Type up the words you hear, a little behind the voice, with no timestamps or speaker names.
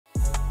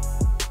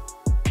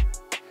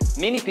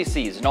Mini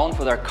PCs, known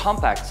for their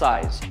compact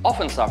size,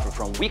 often suffer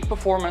from weak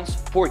performance,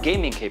 poor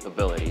gaming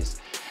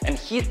capabilities, and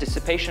heat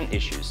dissipation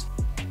issues.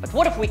 But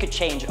what if we could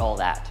change all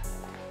that?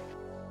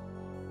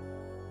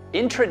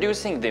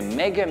 Introducing the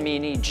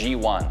MEGAMINI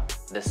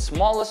G1, the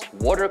smallest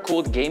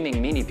water-cooled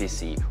gaming mini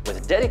PC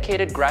with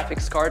dedicated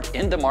graphics card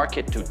in the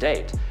market to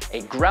date,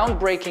 a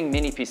groundbreaking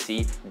mini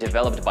PC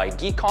developed by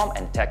GEEKOM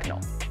and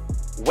TECNO.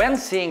 When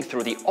seeing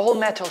through the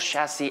all-metal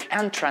chassis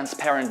and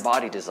transparent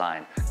body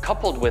design,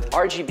 coupled with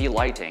RGB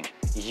lighting,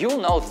 you'll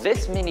know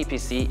this mini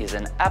PC is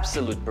an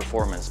absolute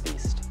performance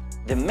beast.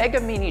 The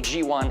MEGAMINI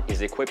G1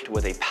 is equipped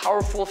with a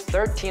powerful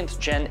 13th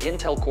Gen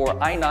Intel Core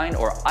i9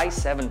 or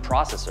i7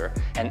 processor,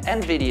 an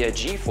NVIDIA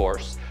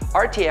GeForce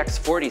RTX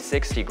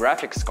 4060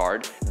 graphics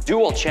card,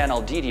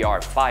 dual-channel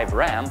DDR5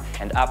 RAM,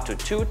 and up to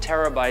 2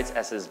 TB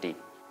SSD.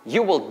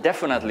 You will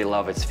definitely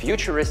love its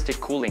futuristic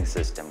cooling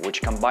system,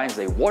 which combines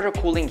a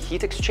water-cooling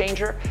heat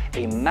exchanger,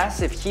 a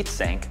massive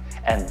heatsink,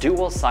 and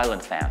dual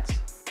silent fans.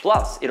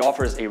 Plus, it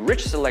offers a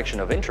rich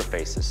selection of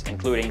interfaces,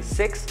 including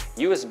 6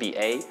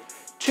 USB-A,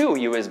 2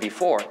 USB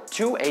 4,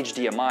 2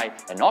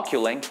 HDMI, an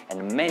Oculink,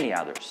 and many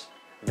others.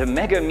 The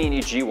MEGAMINI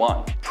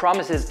G1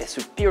 promises a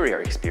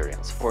superior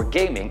experience. For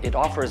gaming, it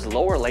offers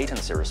lower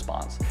latency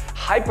response,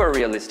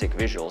 hyper-realistic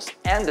visuals,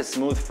 and a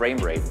smooth frame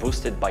rate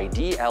boosted by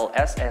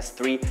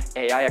DLSS3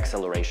 AI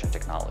acceleration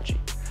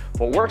technology.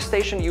 For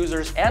workstation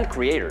users and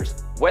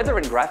creators, whether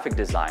in graphic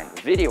design,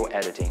 video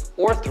editing,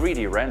 or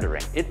 3D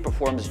rendering, it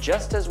performs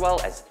just as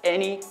well as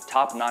any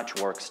top-notch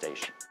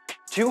workstation.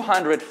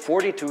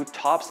 242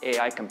 TOPS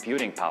AI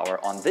computing power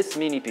on this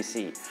mini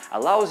PC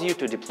allows you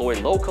to deploy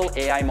local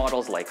AI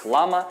models like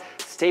Llama,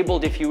 Stable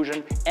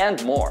Diffusion,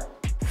 and more.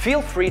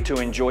 Feel free to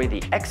enjoy the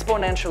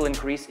exponential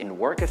increase in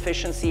work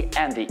efficiency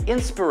and the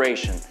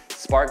inspiration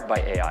sparked by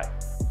AI.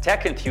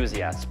 Tech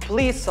enthusiasts,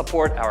 please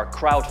support our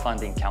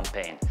crowdfunding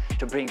campaign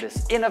to bring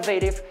this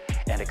innovative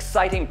and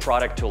exciting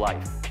product to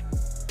life.